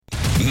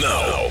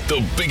Now,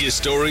 the biggest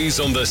stories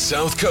on the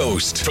South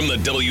Coast from the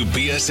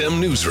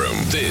WBSM Newsroom.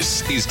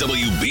 This is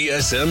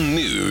WBSM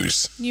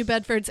News. New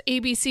Bedford's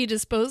ABC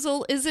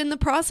Disposal is in the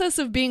process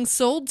of being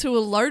sold to a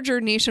larger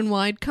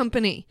nationwide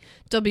company.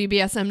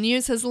 WBSM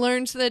News has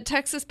learned that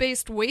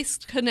Texas-based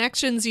Waste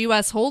Connections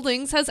U.S.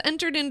 Holdings has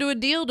entered into a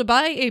deal to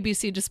buy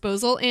ABC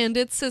Disposal and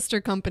its sister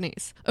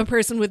companies. A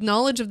person with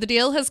knowledge of the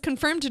deal has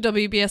confirmed to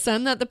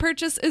WBSM that the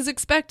purchase is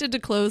expected to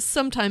close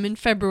sometime in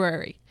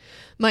February.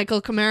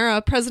 Michael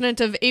Camara, president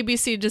of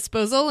ABC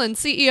Disposal and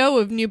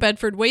CEO of New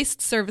Bedford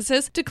Waste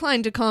Services,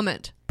 declined to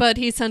comment. But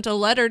he sent a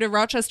letter to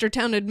Rochester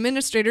Town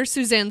Administrator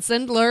Suzanne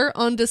Sendler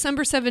on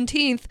December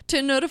 17th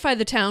to notify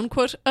the town,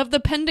 quote, of the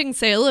pending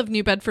sale of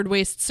New Bedford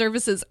Waste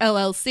Services,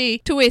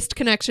 LLC, to Waste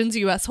Connections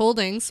U.S.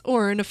 Holdings,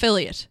 or an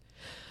affiliate.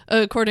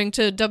 According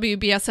to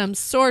WBSM's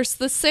source,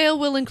 the sale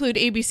will include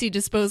ABC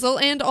Disposal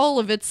and all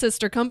of its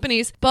sister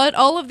companies, but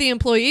all of the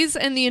employees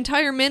and the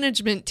entire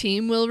management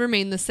team will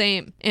remain the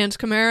same. And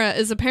Camara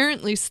is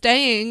apparently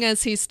staying,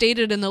 as he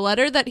stated in the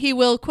letter that he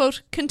will,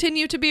 quote,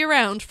 continue to be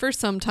around for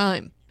some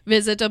time.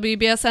 Visit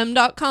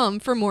WBSM.com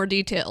for more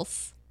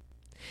details.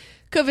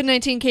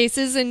 COVID-19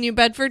 cases in New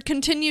Bedford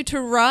continue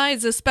to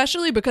rise,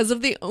 especially because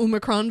of the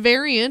Omicron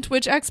variant,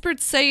 which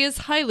experts say is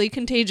highly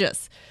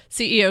contagious.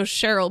 CEO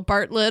Cheryl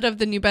Bartlett of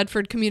the New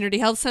Bedford Community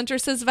Health Center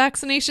says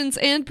vaccinations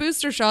and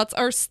booster shots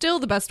are still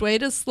the best way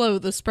to slow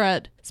the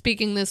spread.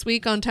 Speaking this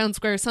week on Town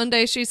Square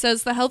Sunday, she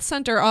says the health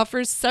center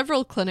offers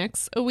several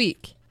clinics a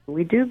week.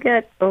 We do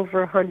get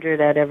over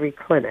 100 at every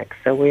clinic,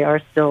 so we are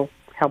still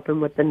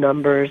helping with the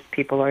numbers.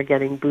 People are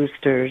getting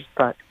boosters,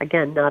 but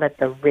again, not at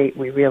the rate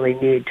we really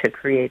need to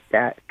create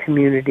that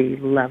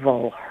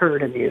community-level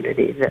herd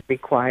immunity that's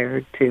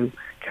required to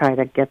try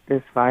to get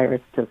this virus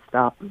to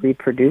stop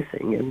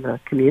reproducing in the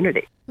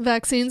community.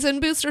 Vaccines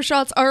and booster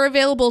shots are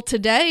available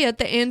today at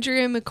the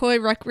Andrea McCoy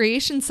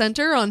Recreation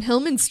Center on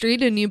Hillman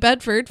Street in New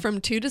Bedford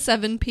from 2 to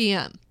 7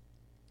 p.m.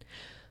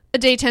 A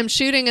daytime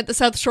shooting at the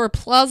South Shore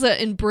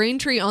Plaza in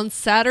Braintree on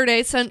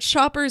Saturday sent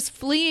shoppers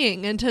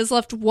fleeing and has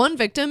left one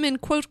victim in,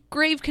 quote,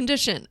 grave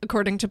condition,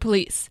 according to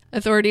police.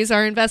 Authorities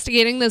are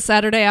investigating the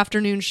Saturday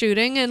afternoon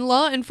shooting, and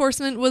law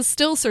enforcement was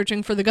still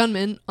searching for the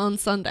gunman on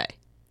Sunday.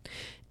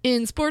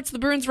 In sports, the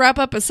Bruins wrap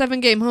up a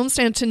 7-game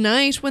homestand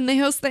tonight when they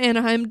host the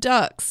Anaheim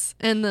Ducks,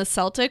 and the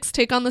Celtics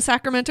take on the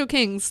Sacramento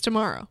Kings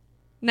tomorrow.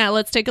 Now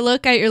let's take a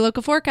look at your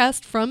local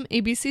forecast from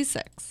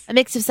ABC6. A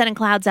mix of sun and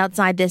clouds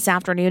outside this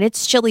afternoon.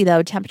 It's chilly,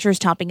 though. Temperatures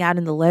topping out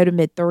in the low to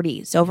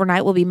mid-30s.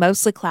 Overnight will be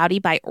mostly cloudy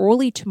by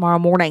early tomorrow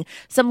morning.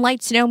 Some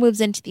light snow moves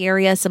into the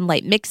area, some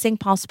light mixing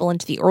possible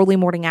into the early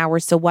morning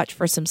hours, so watch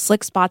for some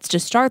slick spots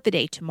to start the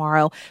day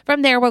tomorrow.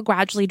 From there, we'll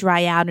gradually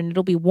dry out, and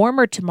it'll be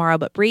warmer tomorrow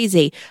but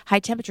breezy. High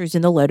temperatures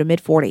in the low to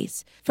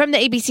mid-40s. From the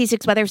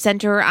ABC6 Weather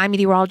Center, I'm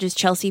meteorologist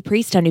Chelsea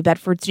Priest on New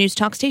Bedford's News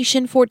Talk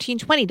Station,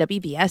 1420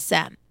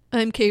 WBSM.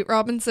 I'm Kate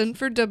Robinson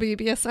for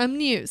WBSM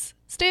News.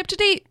 Stay up to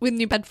date with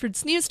New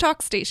Bedford's News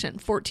Talk Station,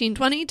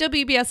 1420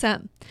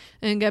 WBSM,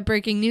 and get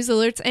breaking news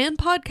alerts and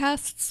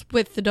podcasts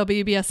with the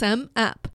WBSM app.